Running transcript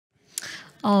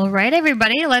All right,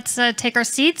 everybody, let's take our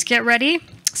seats, get ready.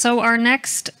 So our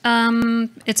next,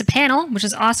 it's a panel, which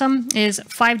is awesome, is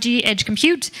 5G Edge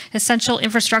Compute, Essential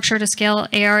Infrastructure to Scale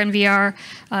AR and VR.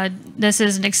 This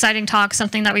is an exciting talk,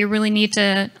 something that we really need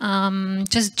to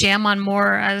just jam on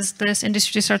more as this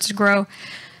industry starts to grow.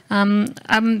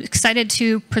 I'm excited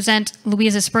to present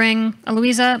Louisa Spring.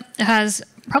 Louisa has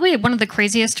probably one of the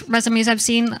craziest resumes I've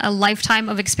seen, a lifetime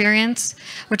of experience,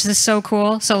 which is so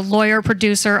cool. So lawyer,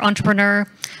 producer, entrepreneur,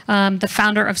 the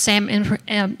founder of Sam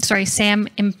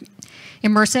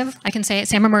Immersive. I can say it,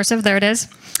 Sam Immersive, there it is.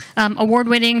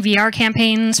 Award-winning VR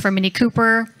campaigns for Mini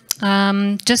Cooper,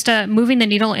 just moving the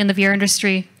needle in the VR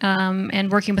industry and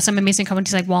working with some amazing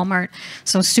companies like Walmart.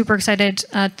 So super excited.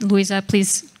 Louisa,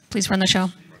 please run the show.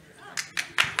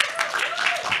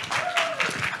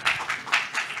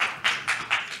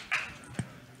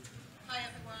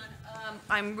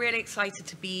 I'm really excited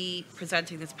to be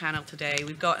presenting this panel today.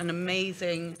 We've got an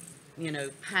amazing,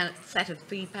 set of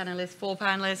four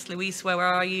panelists. Luis, where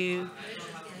are you?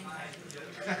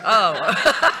 Oh,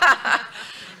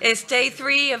 it's day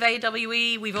 3 of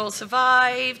AWE. We've all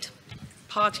survived,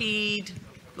 partied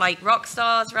like rock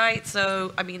stars, right?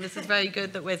 So, I mean, this is very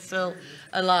good that we're still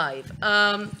alive.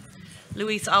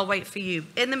 Luis, I'll wait for you.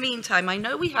 In the meantime, I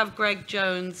know we have Greg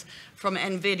Jones from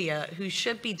Nvidia who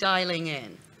should be dialing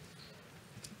in.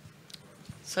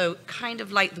 So kind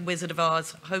of like the Wizard of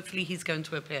Oz, hopefully he's going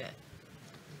to appear.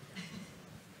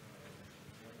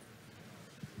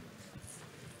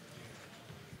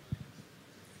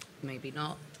 Maybe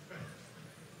not.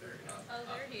 Oh,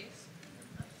 there he is.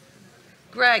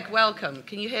 Greg, welcome.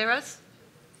 Can you hear us?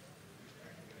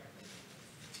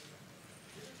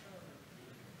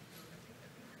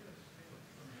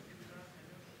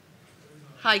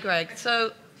 Hi, Greg.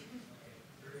 So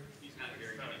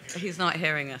he's not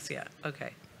hearing us yet.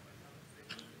 Okay.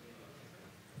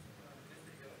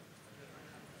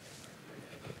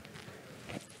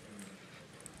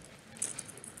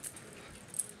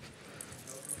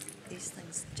 These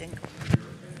things jingle.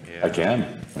 Yeah. I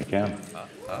can.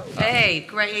 Hey,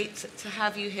 great to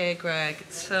have you here, Greg.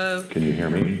 So, can you hear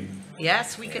me?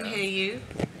 Yes, we can hear you.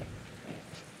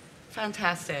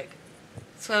 Fantastic.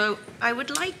 So I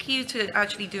would like you to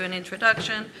actually do an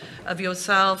introduction of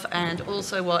yourself and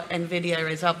also what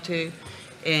NVIDIA is up to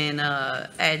in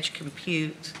edge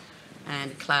compute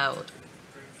and cloud.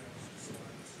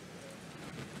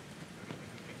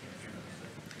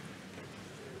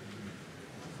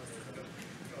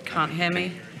 Can't hear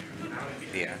me?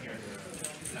 Yeah.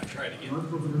 I'll try it again.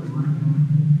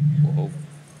 Whoa.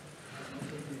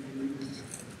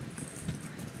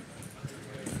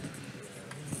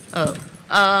 Oh.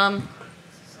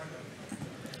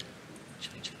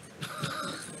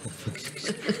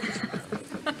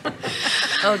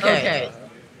 Okay.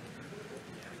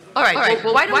 All right.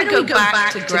 Well, why don't we go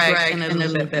back to Greg in a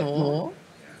little bit more?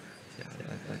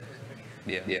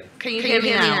 Yeah. Can you hear me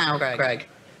now, Greg?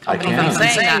 I can. I'm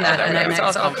saying that at an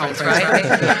XR conference, right?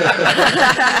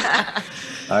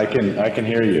 I can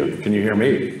hear you. Can you hear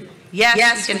me?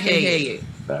 Yes, we can hear you.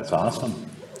 That's awesome.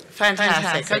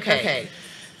 Fantastic. Okay.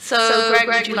 So, Greg,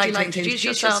 would you like to introduce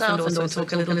yourself and also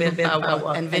talk a little bit about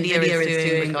what NVIDIA is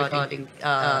doing regarding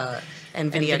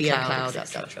NVIDIA Cloud,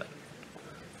 etc.?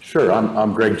 Sure.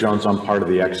 I'm Greg Jones. I'm part of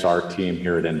the XR team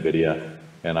here at NVIDIA,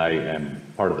 and I am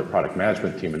part of the product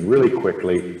management team. And really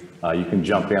quickly, you can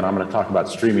jump in. I'm going to talk about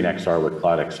streaming XR with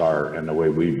CloudXR and the way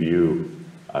we view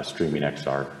streaming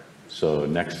XR. So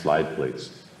next slide,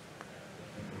 please.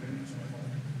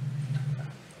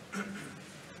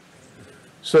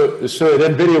 So at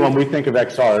NVIDIA, when we think of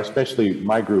XR, especially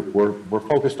my group, we're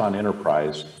focused on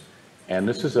enterprise. And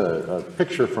this is a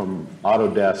picture from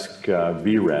Autodesk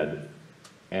VRED.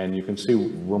 And you can see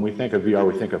when we think of VR,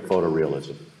 we think of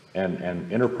photorealism.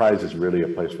 And enterprise is really a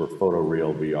place where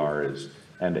photoreal VR is,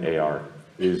 and AR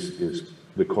is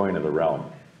the coin of the realm.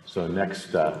 So next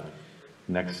slide,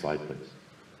 please.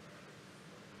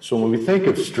 So when we think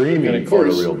of streaming, and of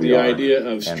course, photoreal the VR idea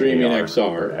of streaming AR,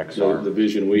 XR, the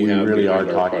vision we have really are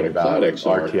behind our talking product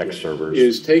about CloudXR, RTX servers,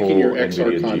 is taking your full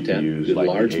XR Nvidia content, GPUs the like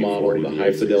large model, A40, the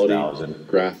high fidelity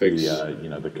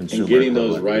graphics, the consumer and getting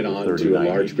those equivalent right to onto a 3090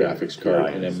 large graphics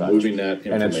card and then moving that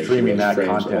and then information, streaming those that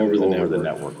frames content over the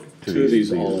network to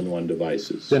these all-in-one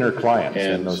devices. Thinner clients,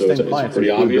 and those so thin it's a clients pretty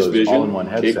include obvious those vision. all-in-one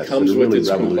headsets It comes that are with really its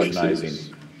revolutionizing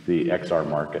complexities. the XR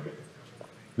market.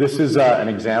 This is an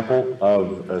example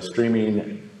of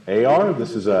streaming AR.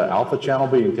 This is an alpha channel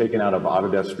being taken out of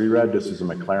Autodesk VRED. This is a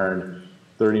McLaren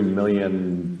 30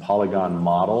 million polygon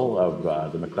model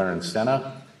of the McLaren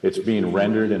Senna. It's being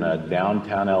rendered in a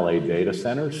downtown LA data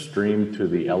center, streamed to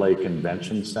the LA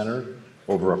Convention Center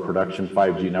over a production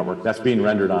 5G network. That's being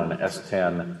rendered on an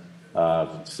S10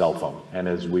 cell phone. And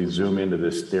as we zoom into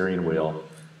this steering wheel,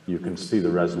 you can see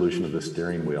the resolution of the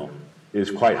steering wheel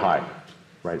is quite high,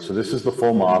 right? So this is the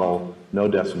full model, no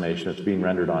decimation. It's being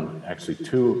rendered on actually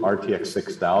 2 RTX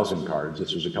 6000 cards.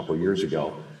 This was a couple years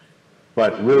ago.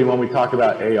 But really, when we talk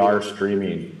about AR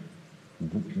streaming,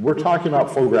 we're talking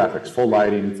about full graphics, full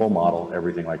lighting, full model,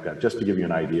 everything like that, just to give you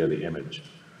an idea of the image.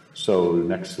 So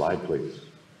next slide, please.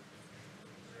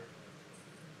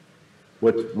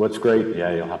 What's great,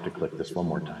 yeah, you'll have to click this one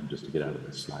more time just to get out of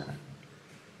this slide.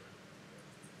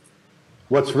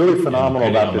 What's really phenomenal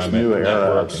about this new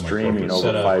era of streaming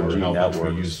over 5G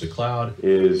networks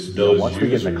is once we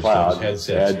get in the cloud,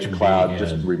 edge, cloud,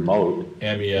 just remote,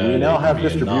 we now have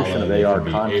distribution of AR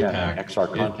content and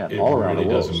XR content all around the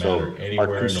world. So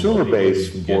our consumer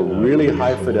base for really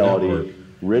high fidelity,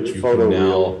 rich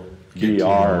photoreal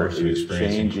VR is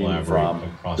changing from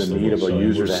the need of a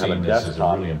user to have a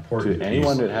desktop to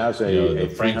anyone that has a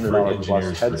 $300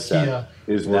 plus headset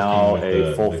is now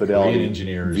a full fidelity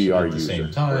VR user or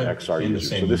XR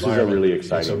user. So this is a really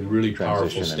exciting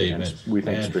transition, and we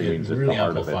think streaming is at the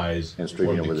heart of it, and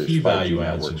streaming over these 5G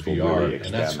networks will really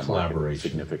expand the market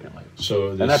significantly.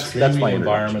 So the that's streaming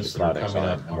environments that are CloudXR coming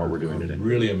up and what we're doing today.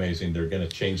 really amazing. They're going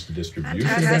to change the distribution of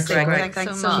Fantastic, XR, Greg.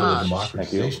 Thanks so the much.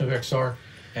 democratization of XR.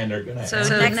 And they're going to So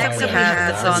next we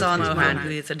have Hassan Mohan, who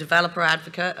is a developer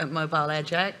advocate at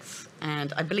MobiledgeX,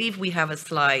 and I believe we have a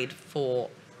slide for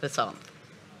Hassan.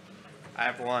 Hi,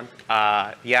 everyone.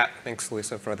 Yeah, thanks,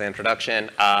 Lisa, for the introduction.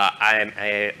 I'm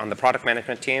on the product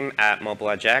management team at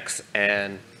MobiledgeX,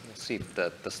 and let's see if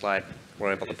the slide,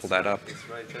 we're able to pull that up. It's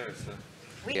right there, so.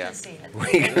 We can see it. We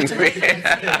can see it.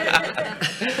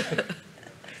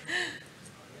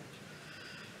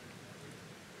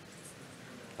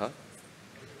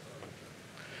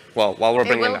 Well, while we're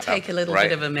bringing that up, it will take a little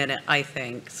bit of a minute, I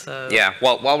think. So yeah,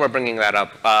 well, while we're bringing that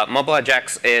up,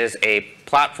 MobiledgeX is a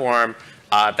platform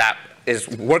that is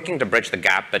working to bridge the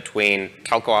gap between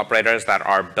telco operators that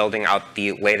are building out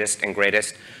the latest and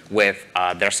greatest with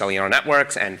their cellular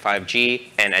networks and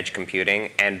 5G and edge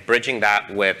computing, and bridging that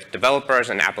with developers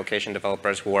and application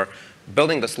developers who are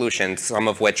building the solutions, some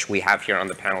of which we have here on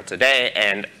the panel today,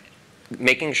 and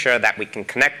making sure that we can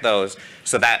connect those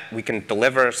so that we can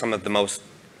deliver some of the most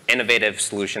innovative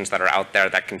solutions that are out there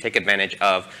that can take advantage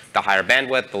of the higher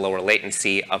bandwidth, the lower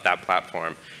latency of that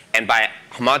platform. And by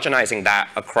homogenizing that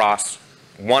across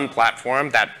one platform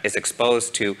that is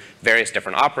exposed to various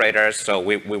different operators, so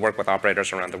we work with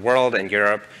operators around the world, in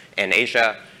Europe and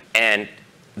Asia, and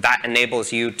that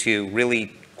enables you to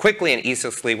really quickly and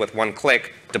easily, with one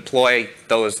click, deploy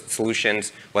those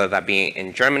solutions, whether that be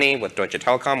in Germany with Deutsche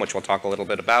Telekom, which we'll talk a little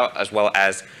bit about, as well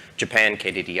as Japan,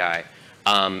 KDDI.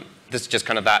 This is just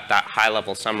kind of that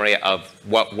high-level summary of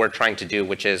what we're trying to do,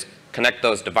 which is connect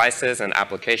those devices and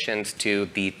applications to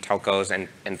the telcos and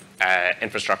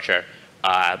infrastructure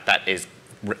that is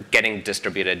getting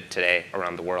distributed today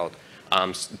around the world.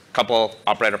 A couple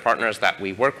operator partners that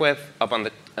we work with up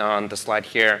on the slide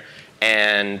here,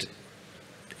 and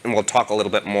we'll talk a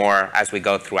little bit more as we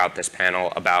go throughout this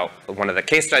panel about one of the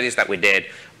case studies that we did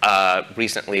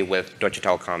recently with Deutsche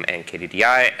Telekom and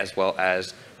KDDI, as well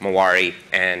as Mawari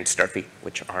and Sturfy,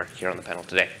 which are here on the panel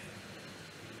today.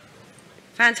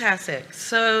 Fantastic.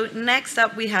 So next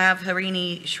up we have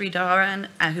Harini Sridharan,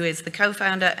 who is the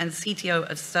co-founder and CTO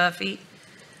of Sturfy.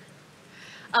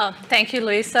 Thank you,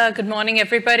 Lisa. Good morning,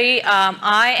 everybody.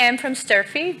 I am from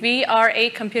Sturfy. We are a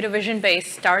computer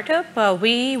vision-based startup.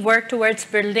 We work towards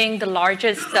building the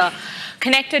largest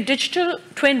connected digital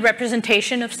twin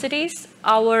representation of cities.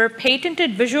 Our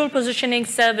patented visual positioning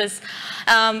service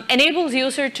enables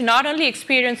users to not only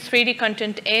experience 3D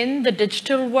content in the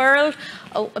digital world.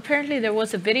 Oh, apparently there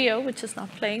was a video which is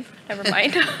not playing. Never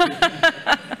mind.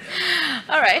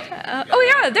 All right. Oh,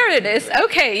 yeah, there it is.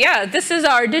 OK, yeah, this is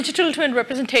our digital twin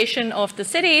representation of the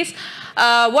cities.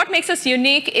 What makes us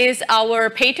unique is our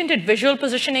patented visual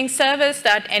positioning service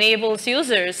that enables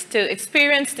users to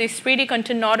experience this 3D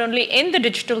content not only in the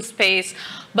digital space,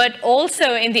 but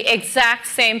also in the exact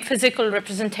same physical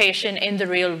representation in the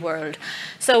real world.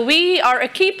 So we are a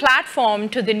key platform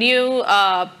to the new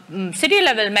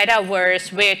city-level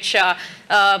metaverse, which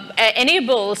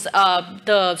enables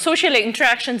the social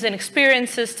interactions and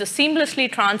experiences to seamlessly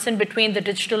transcend between the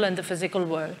digital and the physical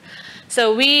world.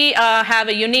 So we have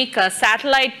a unique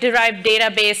satellite-derived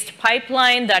database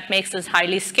pipeline that makes us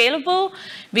highly scalable.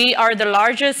 We are the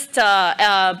largest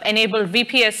enabled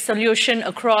VPS solution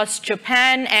across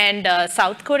Japan and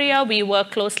South Korea. We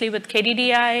work closely with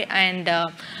KDDI and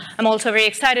I'm also very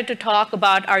excited to talk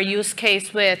about our use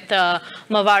case with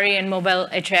Mawari and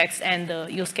MobiledgeX and the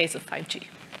use case of 5G.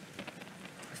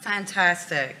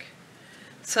 Fantastic.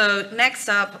 So next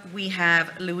up, we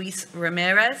have Luis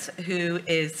Ramirez, who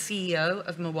is CEO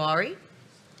of Mawari.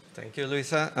 Thank you,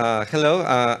 Luisa. Hello,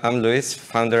 I'm Luis,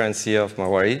 founder and CEO of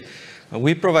Mawari.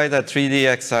 We provide a 3D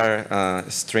XR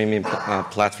streaming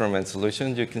platform and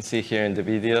solution. You can see here in the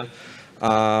video.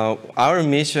 Our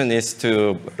mission is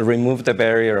to remove the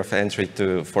barrier of entry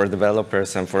for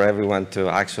developers and for everyone to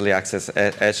actually access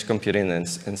edge computing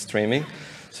and streaming.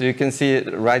 So you can see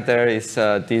right there is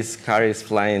this car is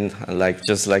flying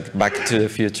just like Back to the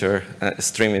Future,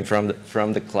 streaming from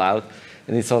the cloud.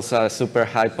 And it's also a super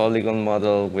high polygon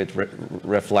model with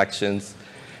reflections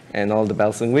and all the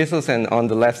bells and whistles. And on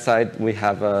the left side, we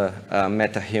have a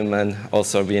meta-human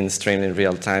also being streamed in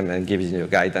real time and giving you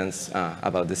guidance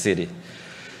about the city.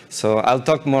 So I'll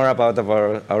talk more about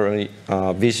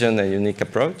our vision and unique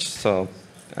approach.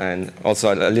 And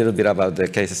also a little bit about the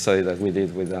case study that we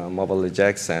did with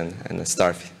MobiledgeX and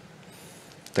Starfy.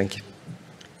 Thank you.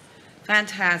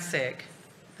 Fantastic.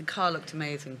 The car looked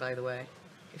amazing, by the way.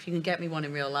 If you can get me one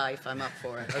in real life, I'm up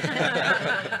for it.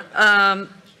 Okay.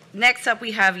 Next up,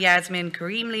 we have Yasmin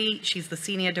Karimli. She's the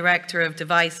Senior Director of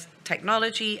Device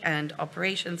Technology and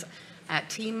Operations at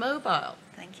T-Mobile.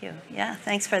 Thank you. Yeah,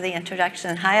 thanks for the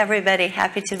introduction. Hi, everybody.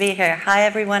 Happy to be here. Hi,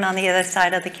 everyone on the other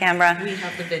side of the camera. We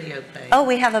have the video playing. Oh,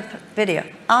 we have a video.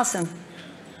 Awesome.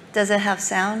 Does it have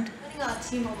sound? Running on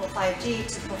T-Mobile 5G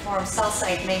to perform cell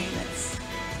site maintenance.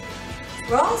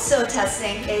 We're also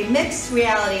testing a mixed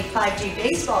reality 5G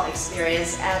baseball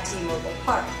experience at T-Mobile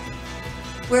Park.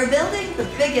 We're building the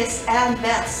biggest and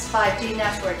best 5G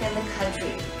network in the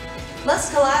country.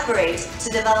 Let's collaborate to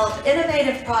develop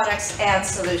innovative products and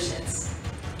solutions.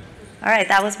 All right,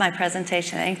 that was my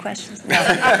presentation. Any questions? No,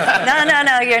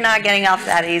 no, you're not getting off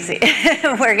that easy.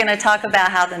 We're going to talk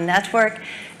about how the network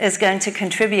is going to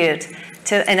contribute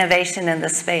to innovation in the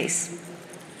space.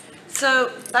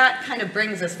 So that kind of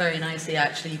brings us very nicely,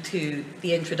 actually, to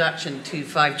the introduction to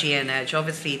 5G and Edge.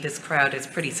 Obviously, this crowd is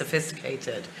pretty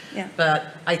sophisticated. Yeah.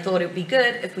 But I thought it would be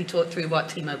good if we talked through what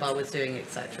T-Mobile was doing,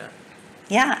 etc.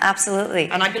 Yeah, absolutely.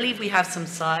 And I believe we have some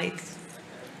slides.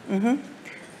 Mm-hmm.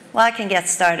 Well, I can get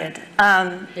started.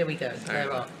 Here we go.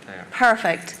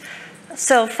 Perfect.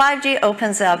 So 5G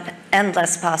opens up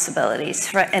endless possibilities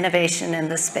for innovation in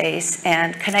the space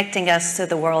and connecting us to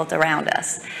the world around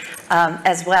us,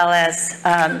 as well as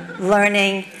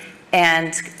learning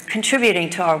and contributing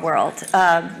to our world.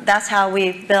 That's how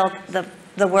we built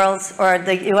the world's, or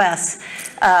the US,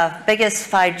 biggest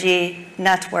 5G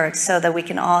network so that we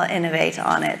can all innovate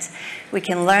on it. We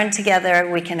can learn together,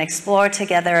 we can explore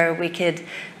together, we could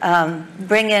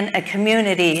bring in a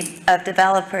community of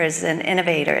developers and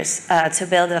innovators to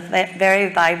build a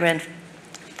very vibrant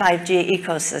 5G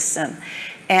ecosystem.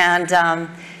 And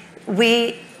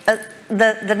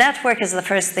the network is the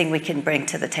first thing we can bring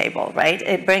to the table, right?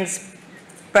 It brings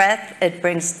breadth, it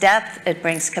brings depth, it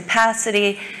brings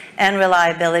capacity and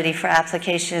reliability for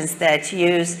applications that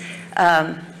use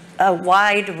a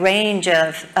wide range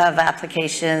of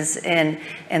applications in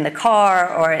the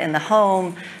car or in the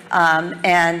home.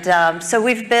 So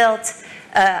we've built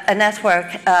a network.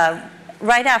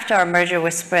 Right after our merger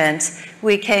with Sprint,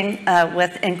 we came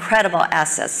with incredible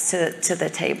assets to the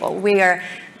table.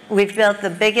 We've built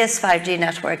the biggest 5G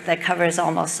network that covers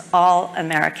almost all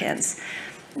Americans.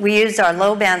 We used our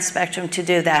low-band spectrum to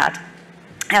do that,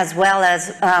 as well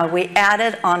as we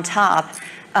added on top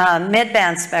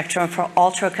mid-band spectrum for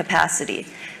ultra capacity.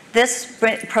 This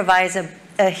provides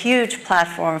a huge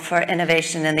platform for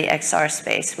innovation in the XR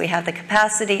space. We have the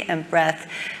capacity and breadth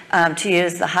to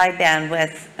use the high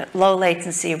bandwidth, low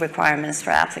latency requirements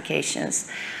for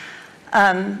applications.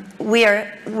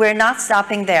 We're not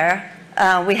stopping there.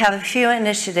 We have a few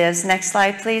initiatives. Next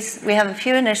slide, please. We have a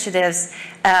few initiatives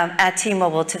at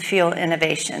T-Mobile to fuel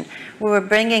innovation. We were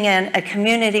bringing in a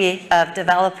community of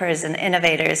developers and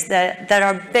innovators that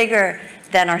are bigger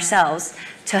than ourselves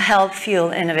to help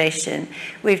fuel innovation.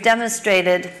 We've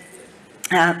demonstrated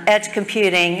edge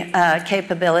computing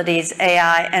capabilities,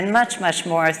 AI, and much, much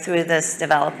more through this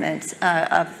development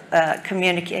of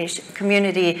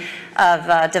community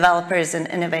of developers and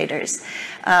innovators.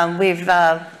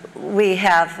 We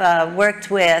have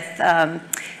worked with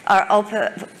our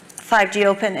 5G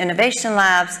Open Innovation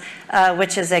Labs,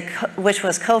 which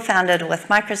was co-founded with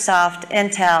Microsoft,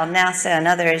 Intel, NASA, and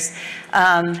others,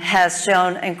 has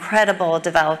shown incredible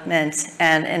development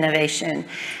and innovation.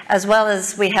 As well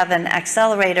as we have an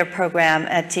accelerator program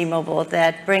at T-Mobile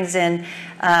that brings in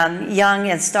young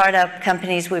and startup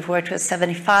companies. We've worked with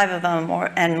 75 of them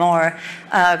and more,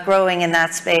 growing in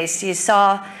that space. You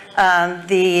saw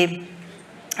the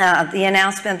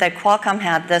announcement that Qualcomm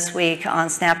had this week on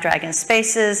Snapdragon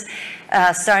Spaces.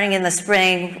 Starting in the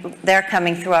spring, they're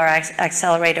coming through our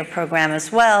accelerator program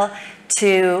as well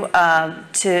to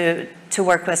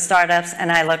work with startups,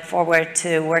 and I look forward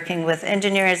to working with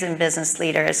engineers and business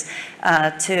leaders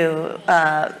to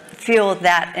fuel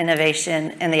that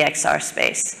innovation in the XR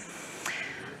space.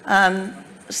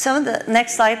 So the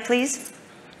next slide, please.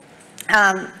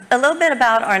 A little bit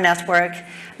about our network.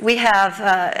 We have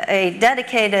a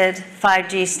dedicated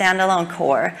 5G standalone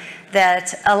core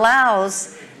that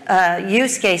allows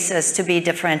use cases to be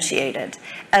differentiated,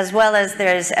 as well as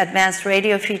there's advanced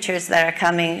radio features that are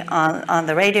coming on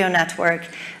the radio network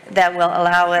that will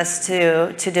allow us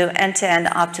to do end-to-end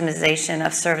optimization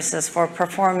of services for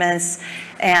performance.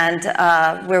 And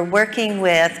we're working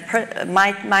with,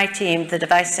 my team, the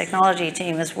device technology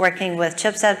team, is working with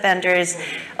chipset vendors,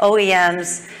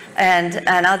 OEMs, and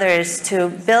others to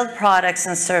build products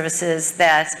and services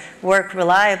that work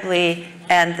reliably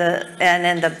and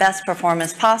in the best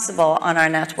performance possible on our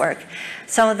network.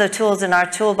 Some of the tools in our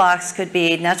toolbox could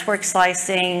be network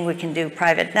slicing. We can do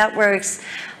private networks.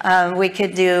 We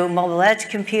could do mobile edge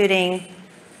computing.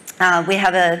 We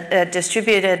have a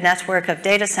distributed network of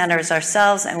data centers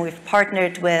ourselves, and we've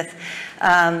partnered with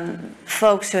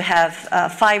folks who have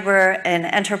fiber in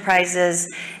enterprises,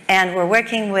 and we're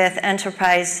working with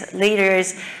enterprise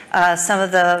leaders, some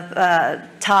of the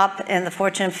top in the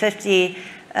Fortune 50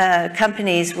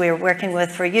 companies we're working with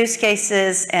for use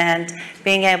cases and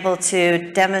being able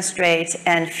to demonstrate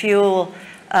and fuel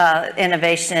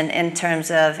innovation in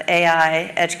terms of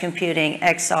AI, edge computing,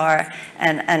 XR,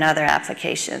 and other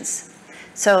applications.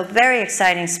 So very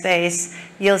exciting space.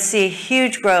 You'll see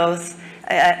huge growth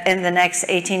in the next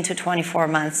 18 to 24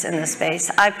 months in this space.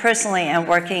 I personally am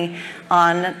working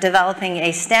on developing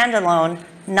a standalone,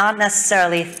 not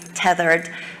necessarily tethered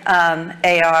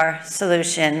AR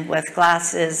solution with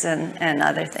glasses and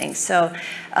other things. So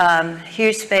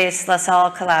huge space, let's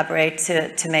all collaborate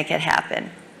to make it happen.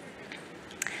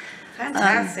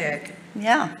 Fantastic.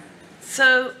 Yeah.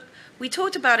 So we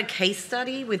talked about a case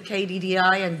study with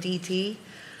KDDI and DT.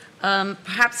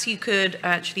 Perhaps you could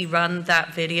actually run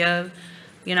that video.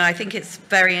 You know, I think it's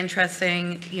very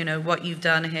interesting, you know, what you've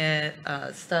done here,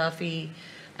 Starfy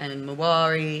and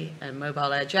Mawari and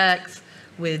MobiledgeX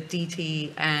with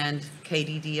DT and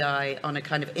KDDI on a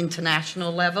kind of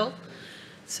international level.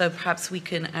 So perhaps we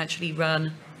can actually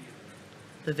run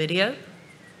the video.1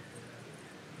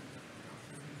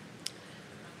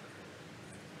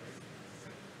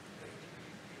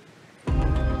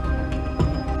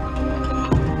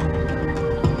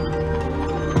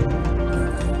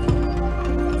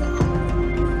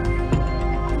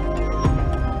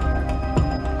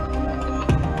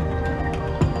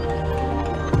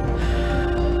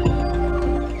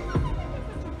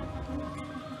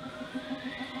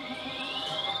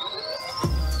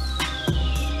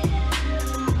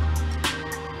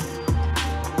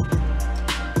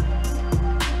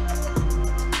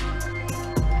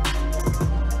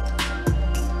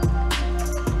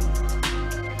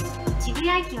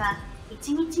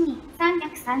日に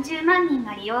330万人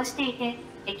が利用していて、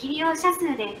駅利用者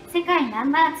数で世界ナ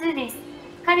ンバー2です。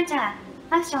カルチャー、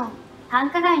ファッション、繁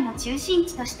華街の中心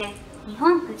地として日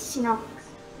本屈指の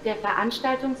Der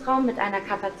Veranstaltungsraum mit einer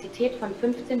Kapazität von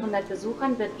 1500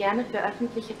 Besuchern wird gerne für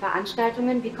öffentliche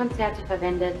Veranstaltungen wie Konzerte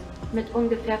verwendet. Mit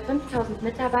ungefähr 5000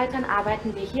 Mitarbeitern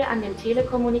arbeiten wir hier an den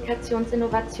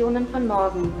Telekommunikationsinnovationen von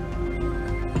morgen.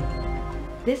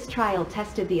 This trial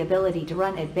tested the ability to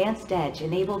run advanced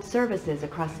edge-enabled services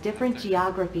across different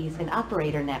geographies and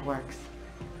operator networks.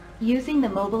 Using the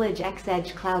MobiledgeX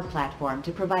Edge cloud platform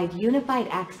to provide unified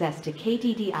access to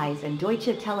KDDI's and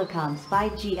Deutsche Telekom's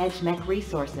 5G Edge MEC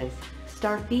resources,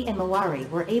 Starfy and Mawari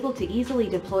were able to easily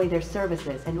deploy their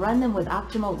services and run them with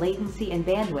optimal latency and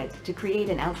bandwidth to create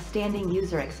an outstanding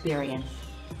user experience.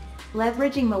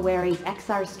 Leveraging Mawari's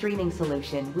XR streaming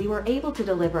solution, we were able to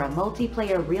deliver a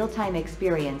multiplayer real-time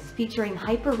experience featuring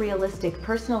hyper-realistic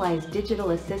personalized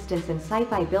digital assistants and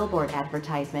sci-fi billboard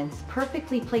advertisements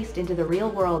perfectly placed into the real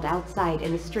world outside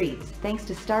in the streets thanks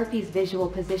to Starfy's visual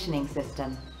positioning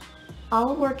system.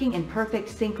 All working in perfect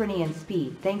synchrony and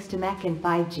speed thanks to MEC and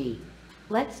 5G.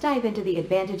 Let's dive into the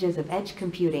advantages of edge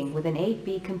computing with an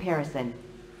A/B comparison.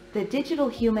 The digital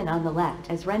human on the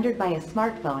left is rendered by a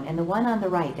smartphone and the one on the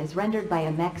right is rendered by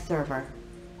a mech server.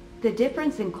 The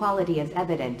difference in quality is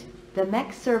evident. The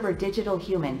mech server digital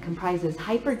human comprises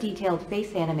hyper-detailed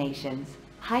face animations,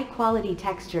 high-quality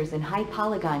textures and high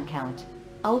polygon count,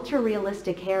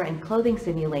 ultra-realistic hair and clothing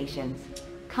simulations,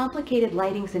 complicated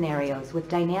lighting scenarios with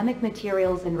dynamic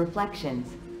materials and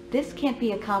reflections. This can't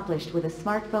be accomplished with a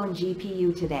smartphone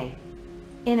GPU today.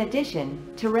 In addition,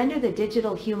 to render the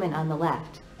digital human on the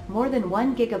left, more than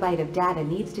 1 GB of data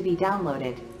needs to be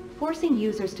downloaded, forcing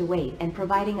users to wait and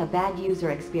providing a bad user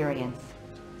experience.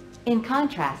 In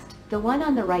contrast, the one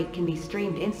on the right can be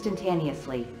streamed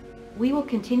instantaneously. We will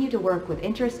continue to work with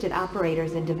interested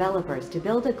operators and developers to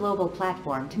build a global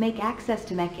platform to make access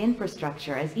to mech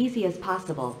infrastructure as easy as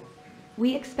possible.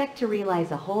 We expect to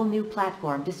realize a whole new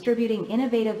platform distributing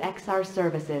innovative XR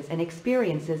services and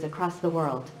experiences across the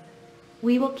world.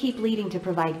 We will keep leading to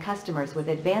provide customers with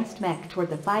advanced mech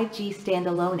toward the 5G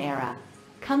standalone era.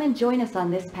 Come and join us on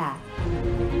this path.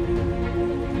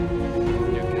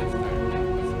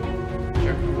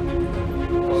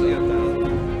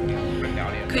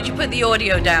 Could you put the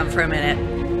audio down for a minute?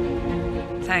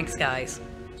 Thanks, guys.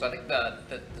 So I think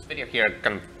this video here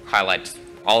kind of highlights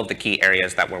all of the key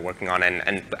areas that we're working on,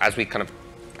 and as we kind of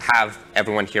have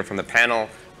everyone here from the panel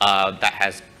that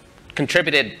has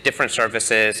contributed different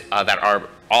services that are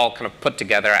all kind of put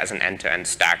together as an end-to-end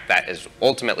stack, that is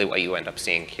ultimately what you end up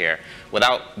seeing here.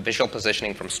 Without visual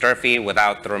positioning from Sturfy,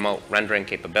 without the remote rendering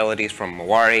capabilities from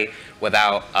Mawari,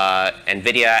 without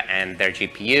Nvidia and their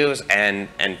GPUs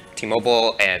and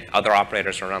T-Mobile and other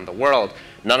operators around the world,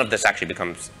 none of this actually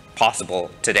becomes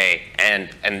possible today. And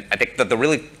I think that the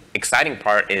really exciting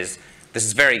part is this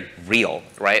is very real,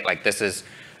 right? Like, this is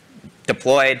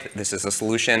deployed, this is a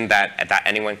solution that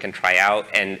anyone can try out,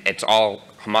 and it's all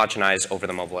homogenized over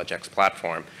the MobiledgeX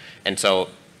platform. And so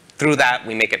through that,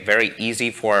 we make it very easy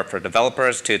for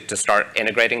developers to start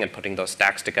integrating and putting those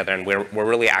stacks together, and we're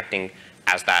really acting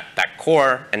as that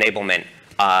core enablement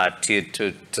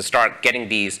to start getting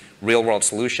these real-world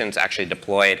solutions actually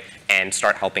deployed and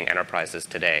start helping enterprises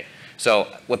today. So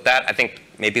with that, I think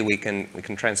maybe we can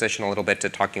transition a little bit to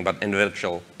talking about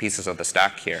individual pieces of the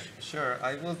stack here. Sure,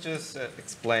 I will just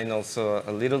explain also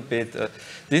a little bit.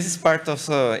 This is part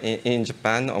also in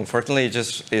Japan. Unfortunately, it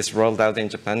just is rolled out in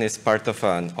Japan. It's part of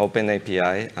an open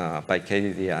API by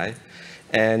KDDI.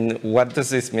 And what does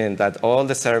this mean? That all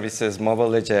the services,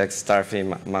 MobiledgeX, Starfy,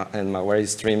 and Mawari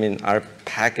streaming are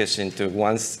packaged into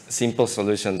one simple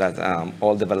solution that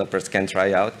all developers can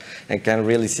try out and can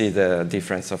really see the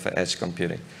difference of edge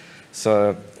computing.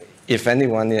 So if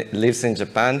anyone lives in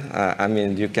Japan, I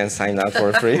mean, you can sign up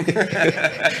for free.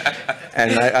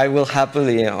 And I will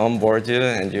happily onboard you,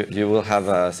 and you will have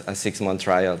a 6-month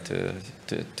trial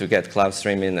to get cloud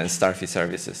streaming and Starfy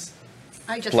services.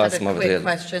 I just had a quick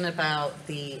question about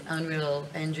the Unreal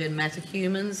Engine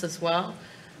metahumans as well.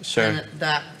 Sure. And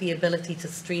that the ability to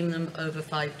stream them over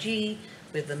 5G,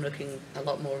 with them looking a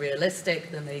lot more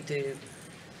realistic than they do.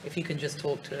 If you can just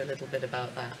talk to a little bit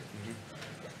about that.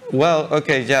 Well,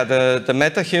 okay, yeah, the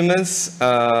metahumans,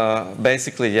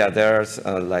 basically, yeah, there's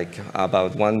like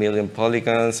about 1 million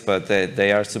polygons, but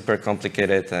they are super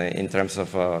complicated in terms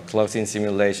of clothing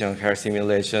simulation, hair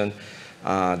simulation.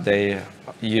 They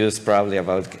use probably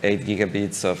about 8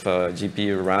 gigabits of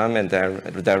GPU RAM, and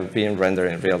they're being rendered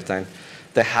in real time.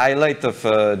 The highlight of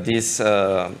this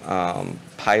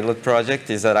pilot project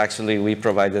is that actually we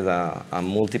provided a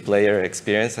multiplayer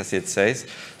experience, as it says.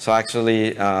 So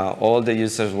actually, all the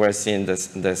users were seeing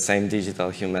the same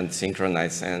digital human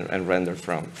synchronized and rendered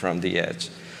from the edge.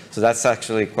 So that's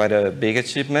actually quite a big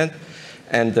achievement.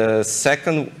 And the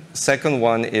second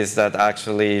one is that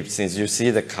actually, since you see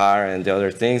the car and the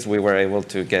other things, we were able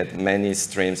to get many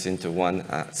streams into one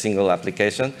single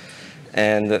application.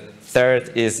 And the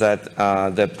third is that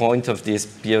the point of this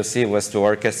POC was to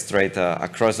orchestrate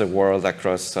across the world,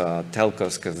 across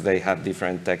telcos, because they have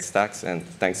different tech stacks. And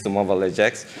thanks to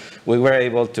MobiledgeX, we were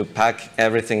able to pack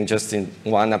everything just in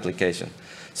one application.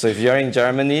 So if you're in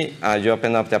Germany, you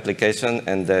open up the application,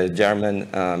 and the German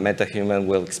MetaHuman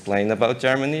will explain about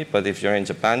Germany. But if you're in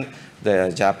Japan,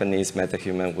 the Japanese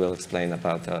MetaHuman will explain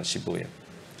about Shibuya.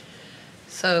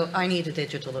 So I need a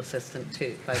digital assistant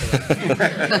too, by the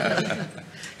way,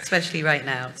 especially right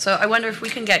now. So I wonder if we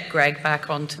can get Greg back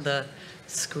onto the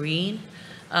screen.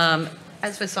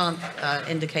 As Vasant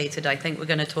indicated, I think we're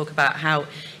going to talk about how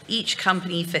each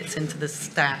company fits into the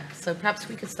stack. So perhaps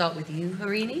we could start with you,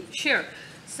 Harini. Sure.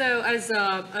 So as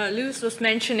Luis was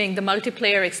mentioning, the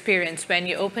multiplayer experience, when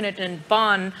you open it in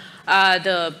BON,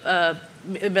 the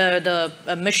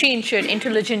machine should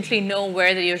intelligently know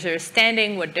where the user is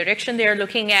standing, what direction they are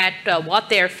looking at, what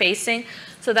they are facing.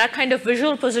 So that kind of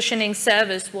visual positioning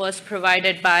service was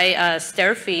provided by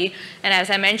Sterfi. And as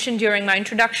I mentioned during my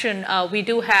introduction, we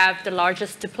do have the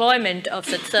largest deployment of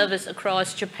such service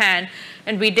across Japan.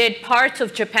 And we did parts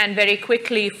of Japan very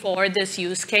quickly for this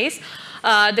use case.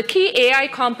 The key AI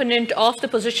component of the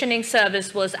positioning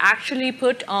service was actually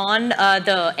put on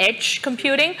the edge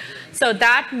computing. So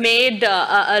that made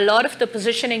a lot of the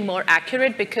positioning more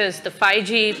accurate, because the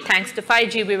 5G, thanks to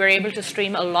 5G, we were able to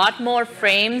stream a lot more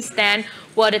frames than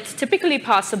what it's typically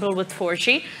possible with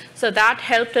 4G. So that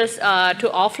helped us to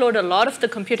offload a lot of the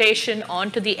computation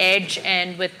onto the edge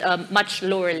and with much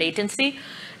lower latency.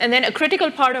 And then a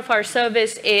critical part of our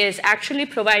service is actually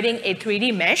providing a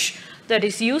 3D mesh that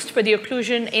is used for the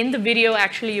occlusion. In the video,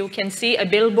 actually, you can see a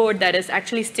billboard that is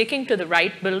actually sticking to the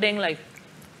right building, like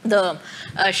the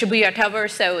Shibuya Tower.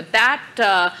 So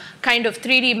that kind of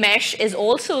 3D mesh is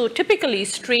also typically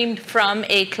streamed from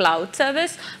a cloud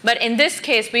service. But in this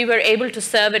case, we were able to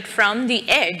serve it from the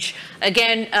edge,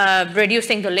 again,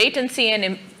 reducing the latency and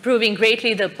improving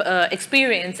greatly the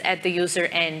experience at the user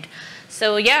end.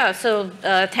 So yeah,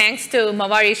 thanks to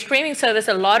Mawari streaming service,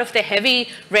 a lot of the heavy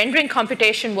rendering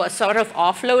computation was sort of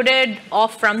offloaded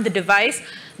off from the device.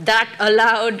 That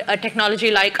allowed a technology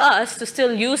like us to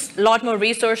still use a lot more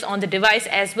resource on the device,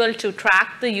 as well to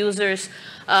track the user's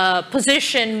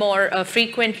position more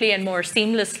frequently and more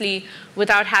seamlessly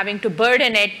without having to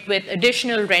burden it with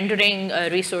additional rendering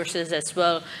resources as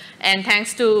well. And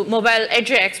thanks to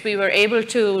MobiledgeX, we were able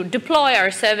to deploy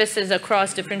our services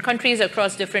across different countries,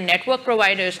 across different network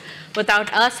providers,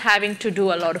 without us having to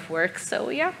do a lot of work. So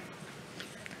yeah.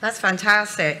 That's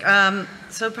fantastic.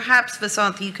 So perhaps,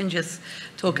 Vasanthi, you can just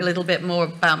talk a little bit more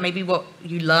about maybe what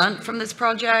you learned from this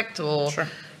project, or Sure.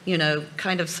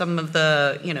 Kind of some of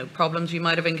the problems you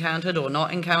might have encountered or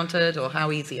not encountered, or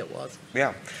how easy it was.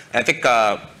 Yeah, I think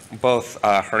both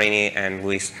Harini and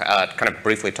Luis kind of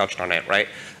briefly touched on it, right?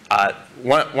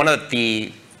 One of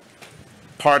the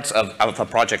parts of a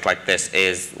project like this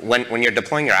is when you're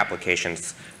deploying your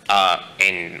applications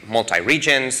in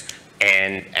multi-regions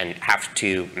and have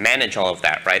to manage all of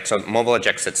that, right? So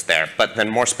MobiledgeX sits there, but then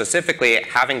more specifically,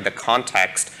 having the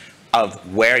context of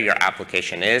where your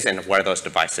application is and where those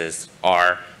devices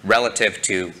are relative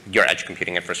to your edge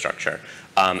computing infrastructure.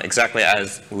 Exactly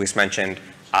as Luis mentioned,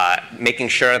 making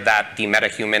sure that the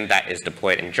MetaHuman that is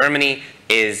deployed in Germany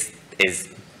is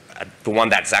the one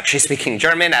that's actually speaking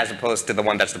German, as opposed to the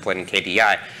one that's deployed in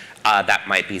KDI that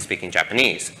might be speaking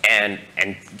Japanese. And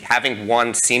having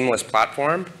one seamless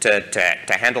platform to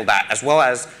handle that, as well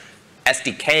as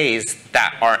SDKs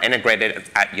that are integrated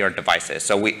at your devices.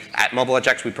 So at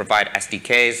MobiledgeX, we provide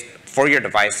SDKs for your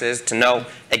devices to know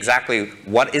exactly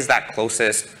what is that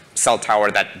closest cell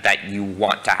tower that you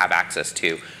want to have access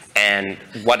to, and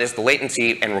what is the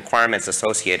latency and requirements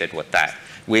associated with that.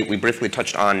 We briefly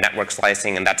touched on network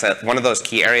slicing, and that's one of those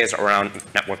key areas around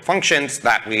network functions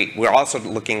that we're also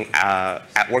looking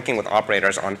at working with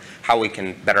operators on how we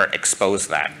can better expose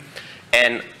that.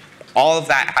 And all of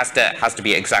that has to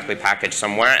be exactly packaged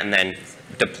somewhere and then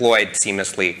deployed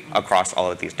seamlessly across all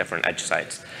of these different edge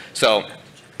sites. So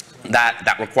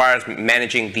that requires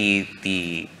managing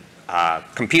the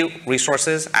compute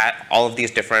resources at all of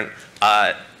these different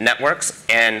networks,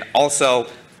 and also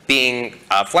being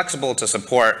flexible to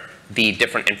support the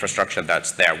different infrastructure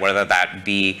that's there, whether that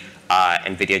be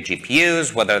Nvidia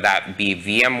GPUs, whether that be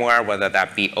VMware, whether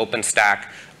that be OpenStack.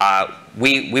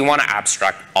 We want to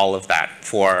abstract all of that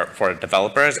for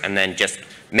developers, and then just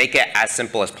make it as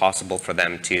simple as possible for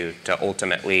them to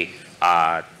ultimately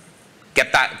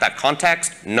get that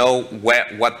context, know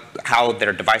how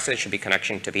their devices should be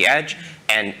connecting to the edge,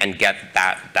 and get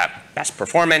that best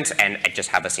performance, and just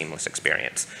have a seamless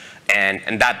experience.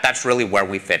 And that's really where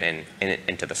we fit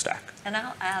into the stack. And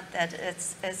I'll add that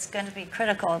it's going to be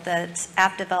critical that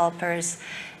app developers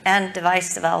and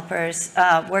device developers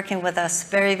working with us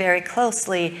very, very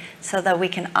closely so that we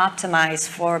can optimize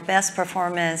for best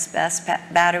performance, best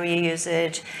battery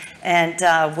usage, and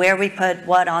where we put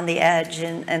what on the edge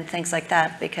and things like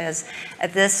that. Because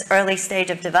at this early stage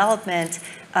of development,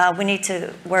 we need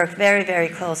to work very, very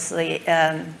closely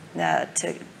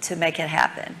to make it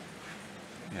happen.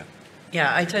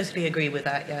 Yeah, I totally agree with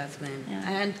that, Yasmin. Yeah.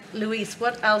 And Luis,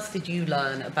 what else did you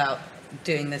learn about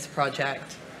doing this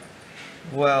project?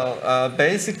 Well,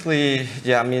 basically,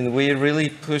 yeah, I mean, we really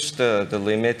pushed the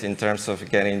limit in terms of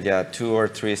getting 2 or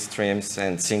 3 streams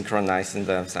and synchronizing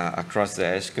them across the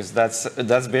edge, because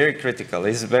that's very critical.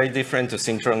 It's very different to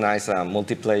synchronize a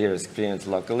multiplayer experience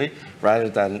locally rather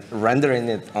than rendering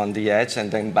it on the edge and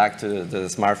then back to the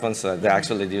smartphone so that the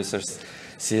actual users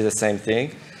see the same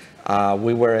thing.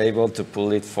 We were able to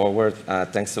pull it forward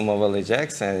thanks to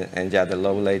MobiledgeX and the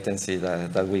low latency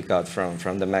that we got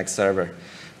from the Mac server.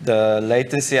 The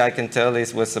latency, I can tell,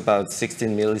 was about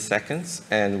 16 milliseconds,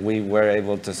 and we were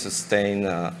able to sustain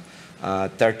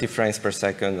 30 frames per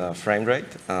second frame rate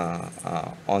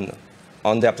on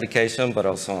the application, but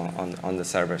also on the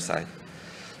server side.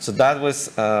 So that was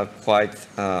quite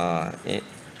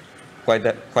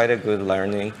a good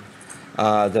learning.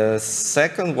 The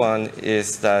second one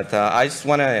is that I just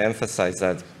want to emphasize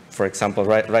that, for example,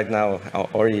 right now,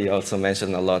 Ori also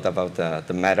mentioned a lot about the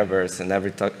metaverse, and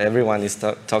everyone is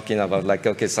talking about, like,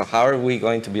 okay, so how are we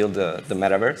going to build the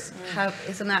metaverse?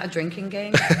 Isn't that a drinking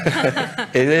game?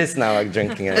 It is now a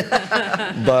drinking game.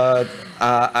 But,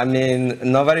 I mean,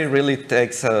 nobody really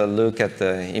takes a look at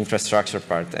the infrastructure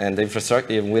part. And the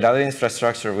infrastructure, without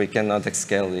infrastructure, we cannot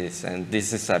scale this. And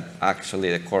this is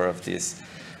actually the core of this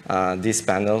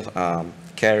panel.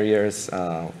 Carriers,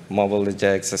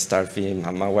 MobiledgeX, Starfim,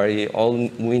 Mawari, all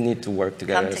we need to work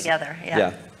together. Come together,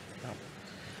 yeah.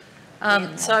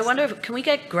 So I wonder, can we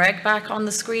get Greg back on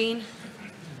the screen?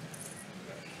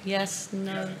 Yes,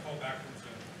 no?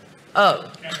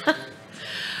 Oh.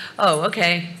 Oh,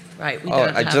 okay. Right, we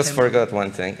don't I have just him. forgot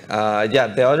one thing.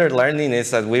 The other learning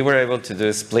is that we were able to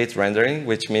do split rendering,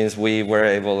 which means we were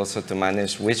able also to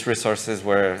manage which resources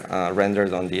were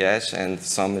rendered on the edge, and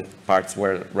some parts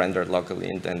were rendered locally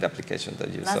in the application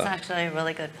that you saw. That's actually a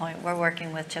really good point. We're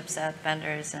working with chipset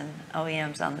vendors and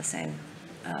OEMs on the same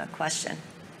question.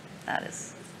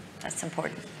 That's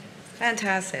important.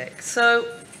 Fantastic. So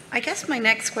I guess my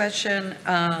next question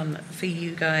for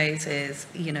you guys is,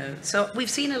 so we've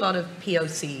seen a lot of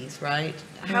POCs, right?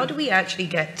 How do we actually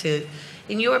get to,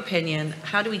 in your opinion,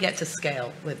 how do we get to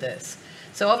scale with this?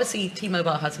 So obviously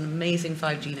T-Mobile has an amazing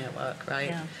 5G network,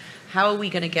 right? Yeah. How are we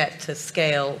going to get to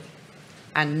scale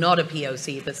and not a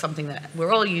POC, but something that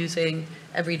we're all using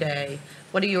every day?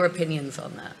 What are your opinions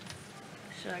on that?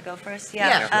 Should I go first?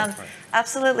 Yeah,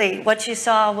 absolutely. What you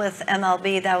saw with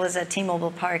MLB, that was at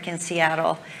T-Mobile Park in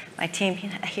Seattle. My team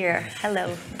here,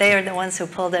 hello. They are the ones who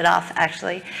pulled it off,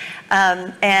 actually.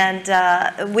 And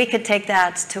we could take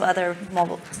that to other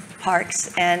mobile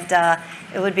parks, and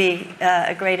it would be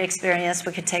a great experience.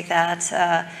 We could take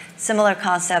that similar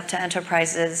concept to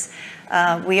enterprises.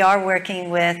 We are working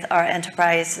with our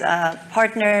enterprise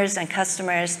partners and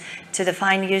customers to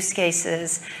define use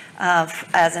cases.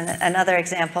 As another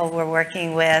example, we're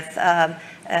working with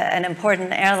an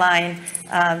important airline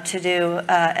to do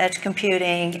edge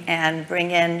computing and bring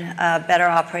in better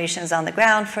operations on the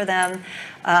ground for them.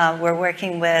 We're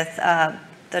working with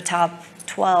the top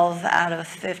 12 out of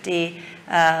 50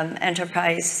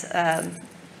 enterprise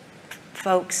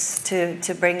folks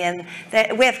to bring in.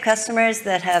 We have customers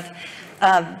that have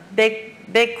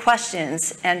big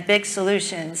questions and big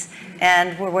solutions,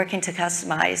 and we're working to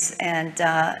customize,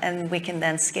 and we can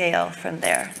then scale from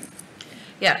there.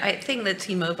 Yeah, I think that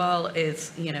T-Mobile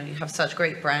is, you have such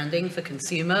great branding for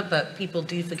consumer, but people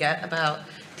do forget about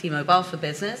T-Mobile for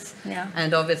business. Yeah.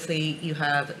 And obviously you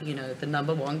have, the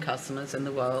 #1 customers in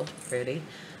the world, really.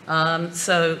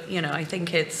 So, I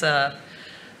think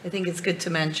it's good to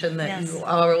mention that Yes. you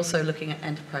are also looking at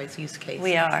enterprise use cases.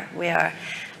 We are.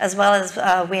 As well as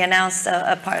we announced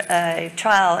a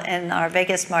trial in our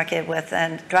Vegas market with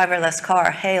a driverless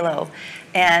car, Halo.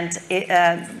 And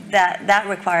that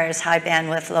requires high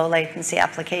bandwidth, low latency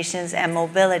applications and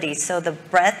mobility. So the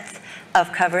breadth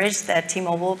of coverage that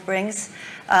T-Mobile brings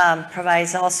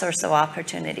provides all sorts of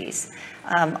opportunities.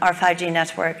 Our 5G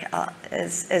network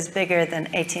is bigger than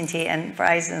AT&T and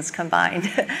Verizon's combined.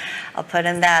 I'll put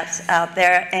in that out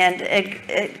there. And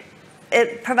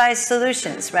it provides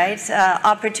solutions, right?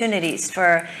 Opportunities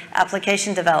for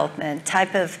application development,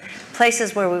 type of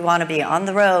places where we want to be, on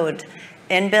the road,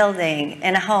 in building,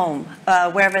 in a home,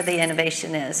 wherever the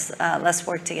innovation is. Let's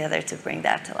work together to bring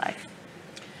that to life.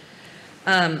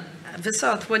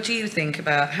 Vasath, what do you think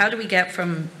about how do we get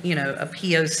from, a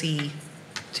POC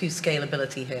to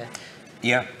scalability here?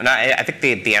 Yeah, and I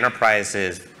think the enterprise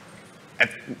is,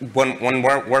 when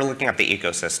we're looking at the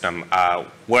ecosystem,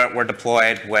 we're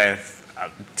deployed with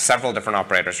several different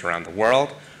operators around the world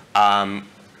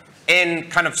in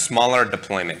kind of smaller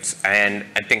deployments. And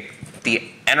I think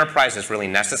the enterprise is really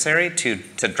necessary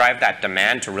to drive that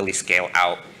demand to really scale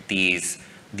out these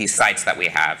sites that we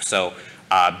have. So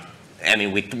I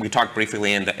mean, we talked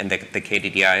briefly in the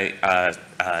KDDI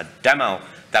demo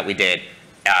that we did.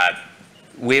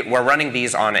 We're running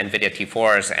these on NVIDIA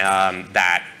T4s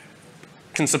that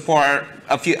can support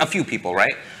a few people,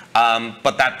 right?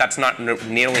 But that's not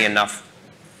nearly enough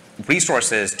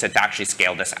resources to actually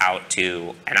scale this out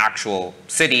to an actual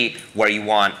city where you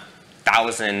want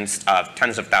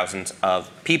tens of thousands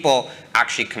of people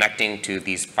actually connecting to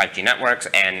these 5G networks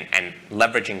and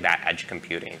leveraging that edge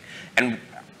computing. And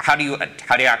how do you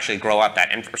actually grow out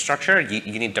that infrastructure?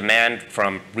 You need demand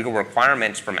from real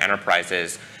requirements from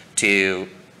enterprises to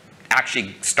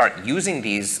actually start using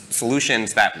these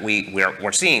solutions that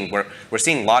we're seeing. We're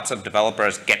seeing lots of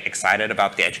developers get excited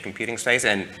about the edge computing space,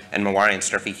 and Mawari and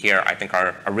Sturfy here, I think,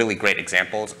 are really great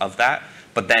examples of that.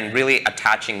 But then really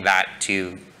attaching that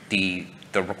to the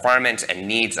requirements and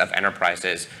needs of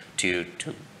enterprises to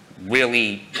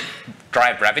really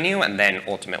drive revenue, and then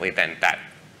ultimately then that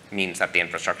means that the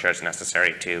infrastructure is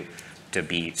necessary to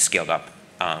be scaled up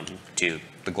to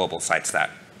the global sites that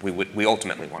we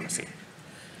ultimately want to see.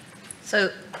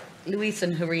 So, Luis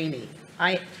and Harini,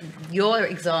 your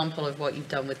example of what you've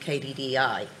done with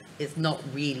KDDI is not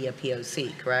really a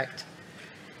POC, correct?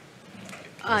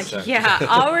 Yeah,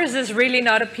 ours is really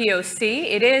not a POC.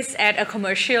 It is at a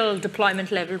commercial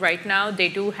deployment level right now. They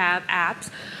do have apps.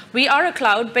 We are a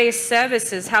cloud-based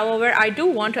services. However, I do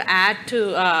want to add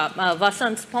to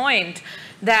Vasant's point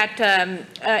that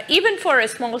even for a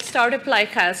small startup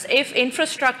like us, if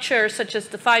infrastructure such as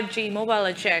the 5G,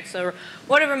 MobiledgeX, or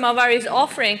whatever Mawari is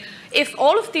offering, if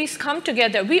all of these come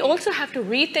together, we also have to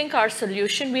rethink our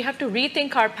solution. We have to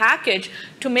rethink our package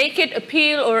to make it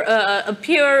appeal or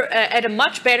appear at a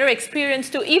much better experience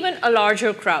to even a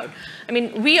larger crowd. I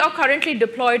mean, we are currently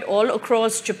deployed all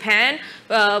across Japan.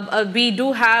 We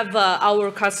do have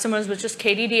our customers, which is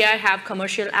KDDI, have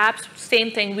commercial apps. Same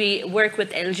thing, we work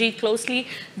with LG closely.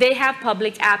 They have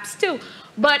public apps too.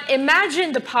 But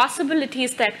imagine the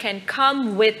possibilities that can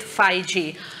come with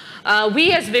 5G.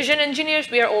 We as vision engineers,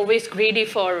 we are always greedy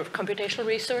for computational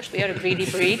resource. We are a greedy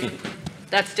breed.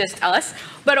 That's just us.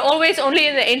 But always only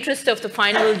in the interest of the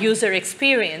final user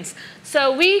experience.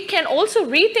 So we can also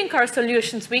rethink our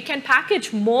solutions. We can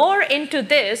package more into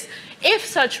this if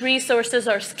such resources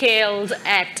are scaled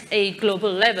at a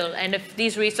global level. And if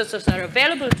these resources are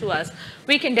available to us,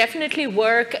 we can definitely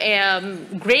work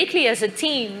greatly as a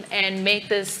team and make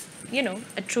this,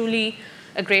 truly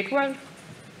a great world.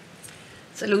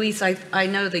 So Luis, I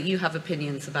know that you have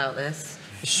opinions about this.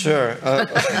 Sure.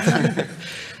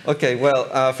 Okay,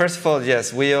 well, first of all,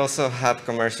 yes, we also have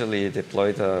commercially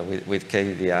deployed with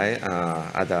KDDI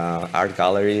at art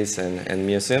galleries and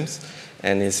museums,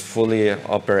 and it's fully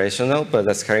operational. But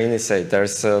as Harini said,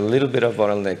 there's a little bit of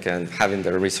bottleneck in having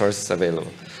the resources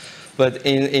available. But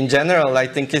in general, I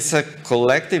think it's a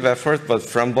collective effort, but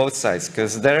from both sides,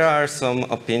 because there are some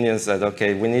opinions that,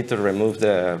 okay, we need to remove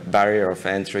the barrier of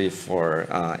entry for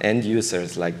end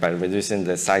users, like by reducing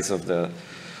the size of the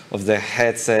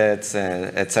headsets,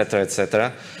 and et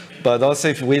cetera, But also,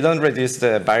 if we don't reduce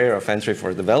the barrier of entry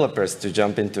for developers to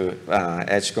jump into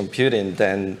edge computing,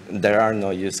 then there are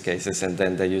no use cases, and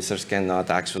then the users cannot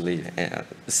actually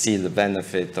see the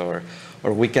benefit, or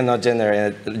we cannot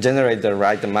generate the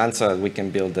right demand so that we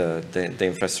can build the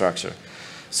infrastructure.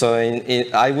 So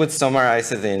I would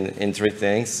summarize it in three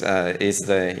things. Is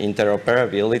the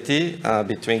interoperability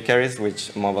between carriers,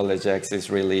 which MobiledgeX is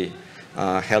really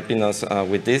helping us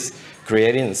with this,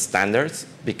 creating standards,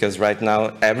 because right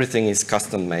now everything is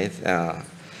custom made.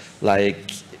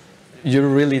 Like, you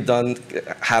really don't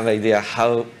have idea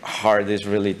how hard it is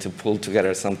really to pull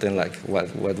together something like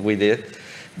what we did,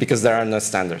 because there are no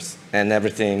standards, and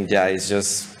everything, is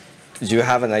just, you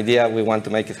have an idea, we want to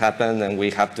make it happen, and we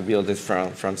have to build it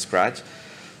from scratch.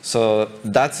 So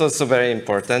that's also very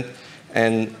important.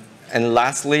 And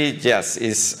lastly, yes,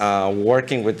 is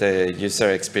working with the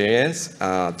user experience,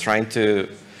 trying to,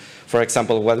 for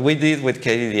example, what we did with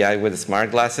KDDI with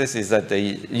smart glasses is that the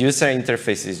user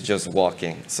interface is just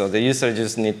walking. So the user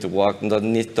just need to walk,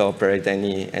 don't need to operate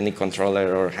any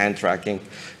controller or hand tracking,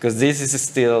 because this is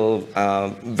still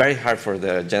very hard for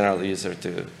the general user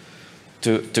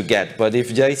to get. But if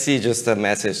they see just a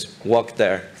message, walk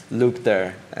there, look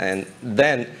there, and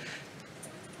then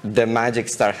the magic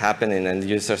starts happening, and the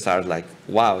users are like,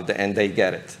 wow, and they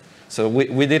get it. So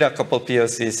we did a couple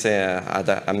POCs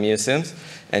at museums,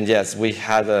 and yes, we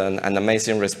had an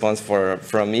amazing response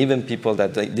from even people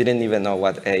that didn't even know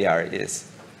what AR is.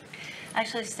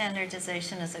 Actually,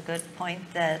 standardization is a good point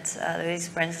that Luis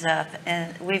brings up,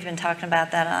 and we've been talking about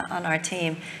that on our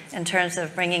team in terms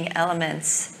of bringing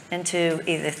elements into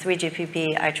either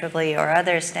 3GPP, IEEE, or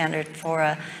other standard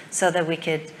fora so that we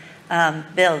could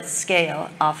build scale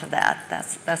off of that.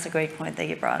 That's a great point that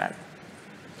you brought up.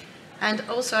 And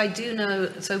also I do know,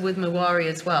 so with Mawari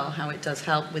as well, how it does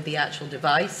help with the actual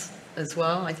device as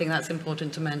well. I think that's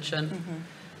important to mention. Mm-hmm.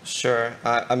 Sure.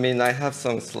 I mean, I have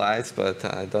some slides, but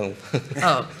I don't.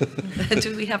 Oh,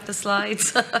 do we have the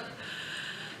slides?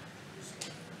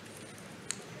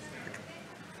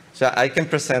 So I can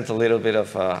present a little bit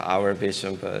of our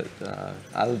vision, but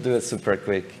I'll do it super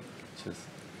quick. You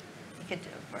could do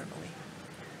it verbally.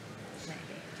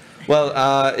 Well,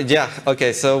 yeah,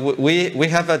 okay, so we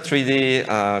have a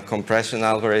 3D compression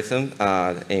algorithm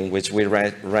in which we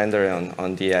render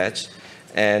on the edge.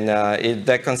 And it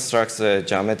deconstructs the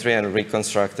geometry and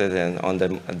reconstructs it on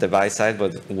the device side.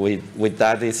 But with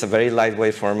that, it's a very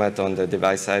lightweight format on the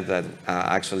device side that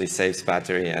actually saves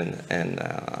battery and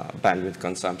bandwidth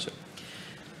consumption.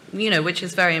 You know, which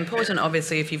is very important,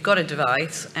 obviously, if you've got a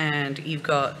device and you've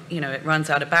got, you know, it runs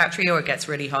out of battery or it gets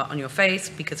really hot on your face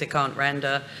because it can't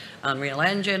render Unreal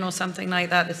Engine or something like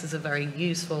that. This is a very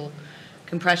useful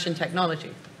compression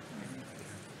technology.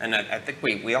 And I think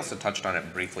we also touched on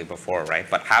it briefly before, right?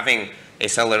 But having a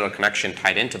cellular connection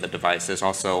tied into the device is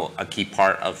also a key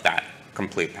part of that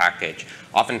complete package.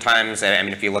 Oftentimes, I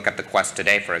mean, if you look at the Quest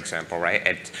today, for example,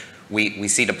 right? We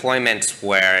see deployments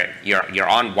where you're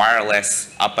on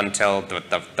wireless up until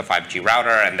the 5G router,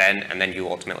 and then you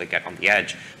ultimately get on the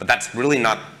edge. But that's really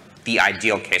not the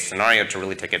ideal case scenario to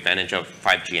really take advantage of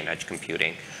 5G and edge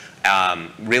computing.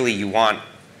 Really, you want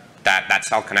that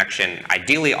cell connection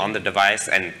ideally on the device,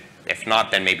 and if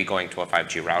not, then maybe going to a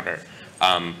 5G router.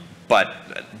 But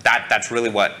that's really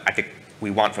what I think we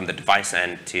want from the device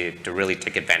end to really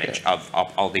take advantage of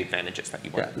all the advantages that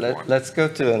you want. Let's go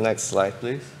to the next slide,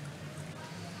 please.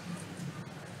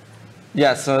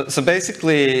 Yeah, so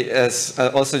basically,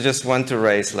 also just want to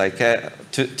raise, like,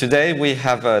 today we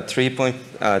have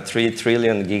 3.3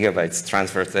 trillion gigabytes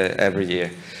transferred every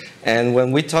year. And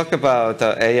when we talk about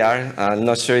AR, I'm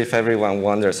not sure if everyone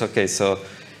wonders, okay, so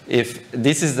if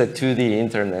this is the 2D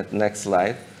internet, next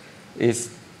slide, is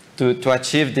to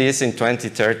achieve this in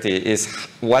 2030 is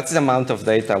what's the amount of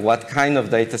data, what kind of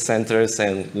data centers,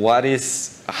 and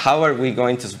how are we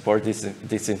going to support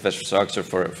this infrastructure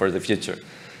for the future?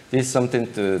 This is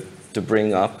something to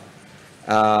bring up.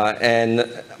 And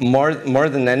more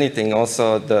than anything,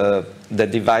 also the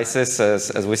devices,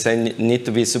 as we say, need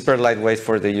to be super lightweight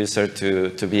for the user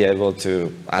to be able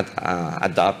to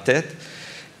adopt it.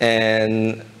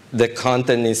 And the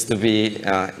content needs to be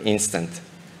instant.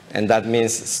 And that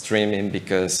means streaming,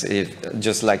 because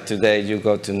just like today, you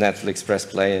go to Netflix, press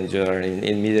play, and you're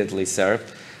immediately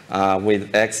served.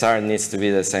 With XR, it needs to be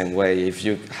the same way. If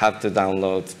you have to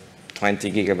download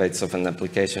 20 gigabytes of an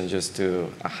application just to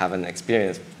have an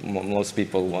experience, most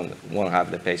people won't have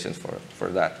the patience for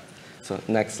that. So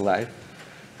next slide.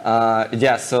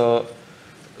 Yeah, so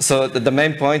the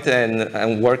main point,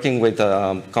 and working with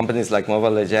companies like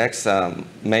MobiledgeX,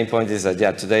 main point is that,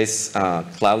 yeah, today's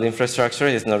cloud infrastructure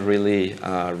is not really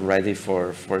ready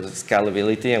for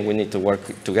scalability, and we need to work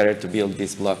together to build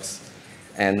these blocks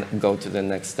and go to the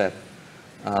next step.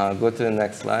 Go to the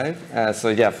next slide. So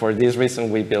yeah, for this reason,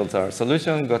 we built our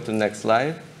solution. Go to next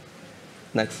slide.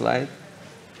 Next slide.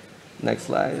 Next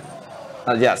slide.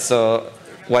 Yeah, so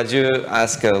what you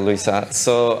asked, Luisa.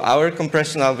 So our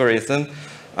compression algorithm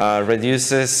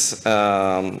reduces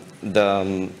the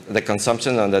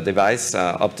consumption on the device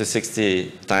up to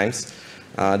 60 times.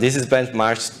 This is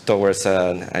benchmarked towards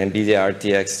an Nvidia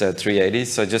RTX 380.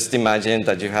 So just imagine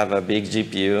that you have a big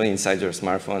GPU inside your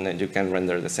smartphone and you can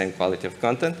render the same quality of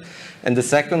content. And the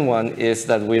second one is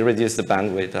that we reduce the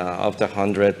bandwidth up to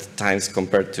 100 times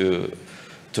compared to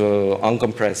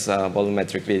uncompressed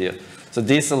volumetric video. So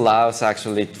this allows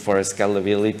actually for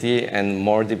scalability and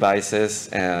more devices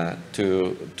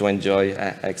to enjoy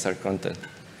XR content.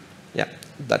 Yeah,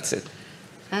 that's it.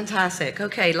 Fantastic.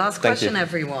 Okay, last question,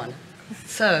 everyone.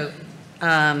 So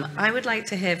I would like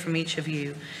to hear from each of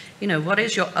you, what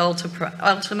is your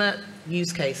ultimate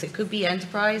use case? It could be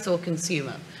enterprise or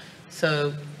consumer.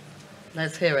 So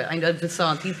let's hear it. I know,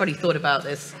 Vasant, you've probably thought about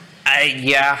this.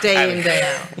 Yeah. Day in, day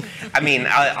out. I mean,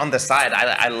 on the side,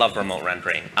 I love remote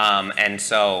rendering. And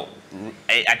so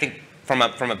I think from a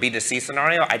B2C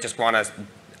scenario, I just want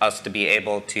us to be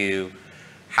able to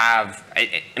have,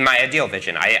 in my ideal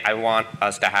vision, I want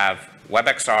us to have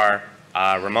WebXR,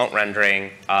 remote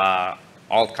rendering,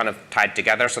 all kind of tied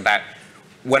together so that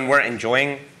when we're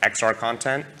enjoying XR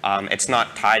content, it's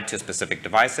not tied to specific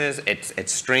devices.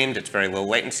 It's streamed, it's very low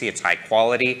latency, it's high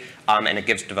quality, and it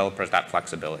gives developers that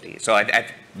flexibility. So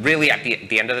really, at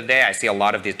the end of the day, I see a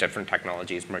lot of these different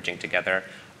technologies merging together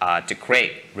to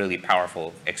create really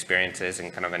powerful experiences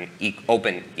in kind of an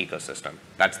open ecosystem.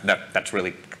 That's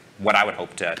really what I would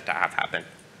hope to have happen.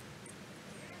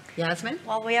 Yasmin?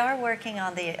 Well, we are working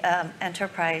on the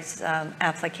enterprise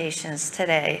applications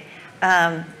today.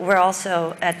 We're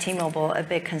also at T-Mobile a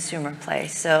big consumer play,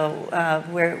 so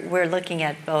we're looking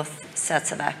at both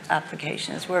sets of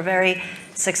applications. We're very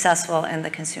successful in the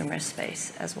consumer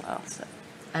space as well. So.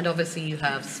 And obviously you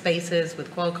have Spaces with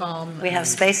Qualcomm. We have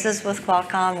Spaces with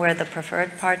Qualcomm. We're the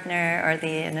preferred partner or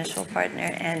the initial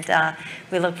partner, and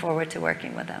we look forward to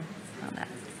working with them on that.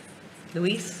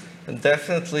 Luis?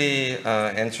 Definitely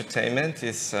entertainment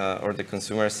is, or the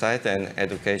consumer side, and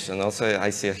education. Also,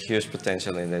 I see a huge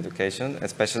potential in education,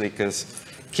 especially because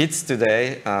kids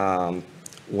today,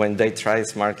 when they try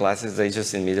smart glasses, they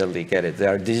just immediately get it. They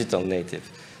are digital native.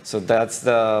 So that's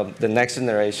the next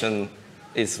generation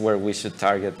is where we should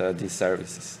target these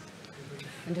services.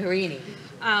 And Harini?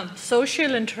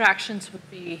 Social interactions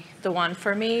would be the one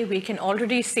for me. We can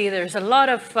already see there's a lot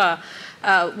of,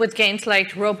 with games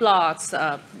like Roblox,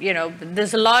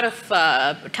 there's a lot of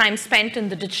time spent in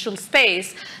the digital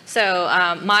space. So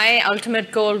my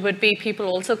ultimate goal would be people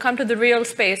also come to the real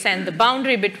space, and the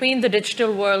boundary between the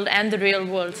digital world and the real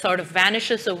world sort of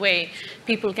vanishes away.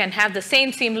 People can have the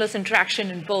same seamless interaction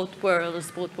in both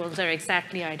worlds. Both worlds are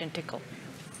exactly identical.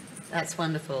 That's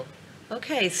wonderful.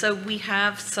 Okay, so we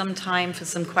have some time for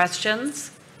some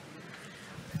questions.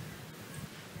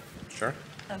 Sure.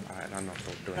 I don't know if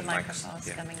we're doing the microphone's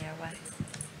coming your way.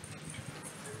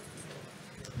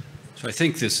 So I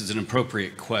think this is an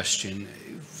appropriate question.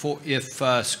 If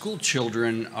school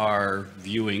children are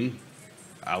viewing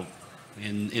out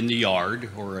in the yard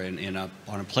or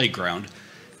on a playground,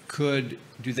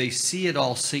 do they see it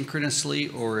all synchronously,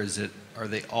 or are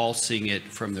they all seeing it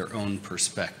from their own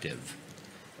perspective?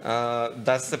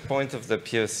 That's the point of the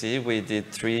POC. We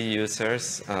did 3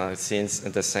 users seeing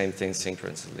the same thing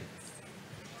synchronously.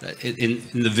 In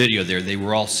the video there, they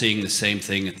were all seeing the same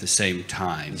thing at the same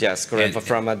time. Yes, correct, but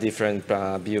from a different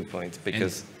viewpoint.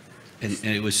 Because and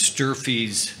it was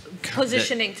Sturfy's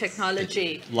positioning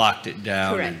technology locked it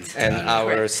down. Correct. And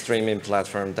our streaming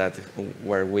platform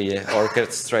where we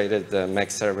orchestrated the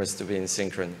MEC servers to be in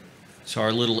synchron. So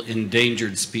our little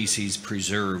endangered species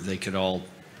preserved, they could all.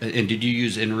 And did you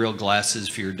use in-real glasses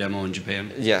for your demo in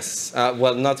Japan? Yes.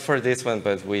 Well, not for this one,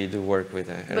 but we do work with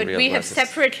in-real glasses. But we have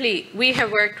separately, we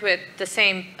have worked with the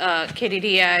same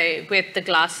KDDI with the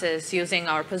glasses using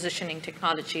our positioning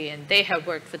technology, and they have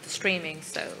worked with the streaming,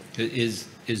 so. Is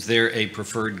there a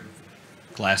preferred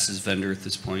glasses vendor at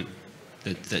this point?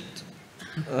 No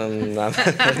comment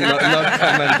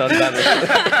on that.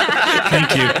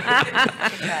 Thank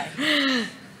you.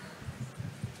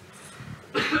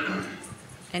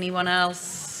 Anyone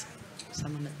else?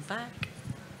 Someone at the back.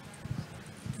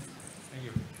 Thank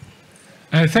you.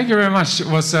 Thank you very much. It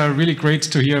was really great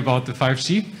to hear about the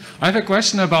 5G. I have a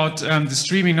question about the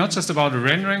streaming, not just about the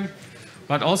rendering,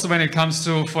 but also when it comes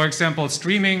to, for example,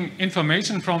 streaming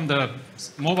information from the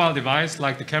mobile device,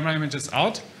 like the camera images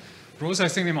out,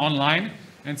 processing them online,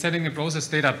 and sending the process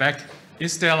data back.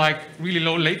 Is there like really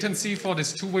low latency for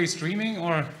this two-way streaming,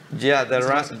 or? Yeah,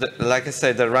 like I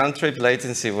said, the round trip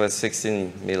latency was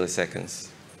 16 milliseconds.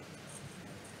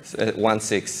 16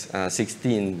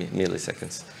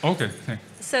 milliseconds. Okay, thanks.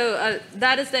 So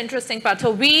that is the interesting part.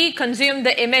 So we consume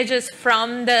the images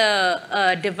from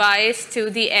the device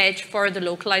to the edge for the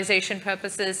localization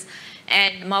purposes,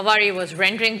 and Mawari was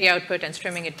rendering the output and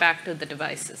streaming it back to the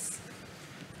devices.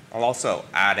 I'll also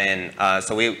add in,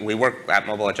 so we work at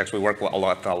MobiledgeX, we work with a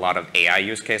lot of AI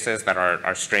use cases that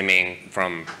are streaming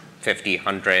from 50,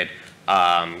 100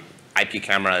 IP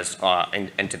cameras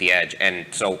into the edge. And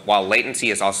so while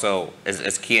latency is also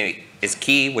is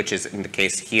key, which is in the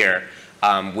case here,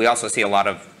 we also see a lot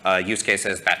of use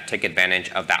cases that take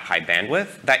advantage of that high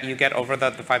bandwidth that you get over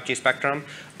the 5G spectrum,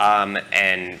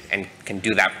 and can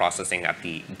do that processing at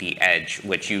the edge,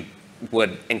 which you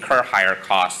would incur higher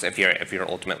costs if you're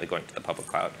ultimately going to the public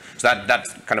cloud. So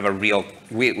that's kind of a real,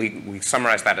 we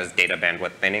summarize that as data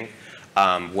bandwidth thinning,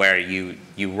 where you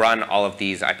run all of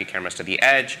these IP cameras to the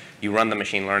edge, you run the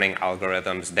machine learning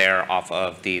algorithms there off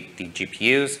of the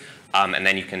GPUs, and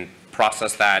then you can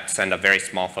process that, send a very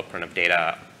small footprint of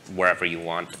data wherever you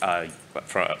want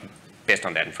based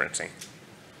on that inferencing.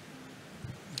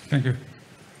 Thank you.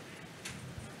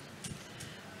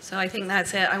 So I think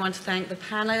that's it. I want to thank the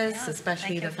panelists,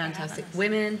 especially the fantastic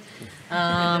women.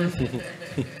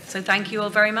 So thank you all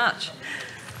very much.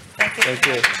 Thank you. Thank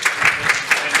you.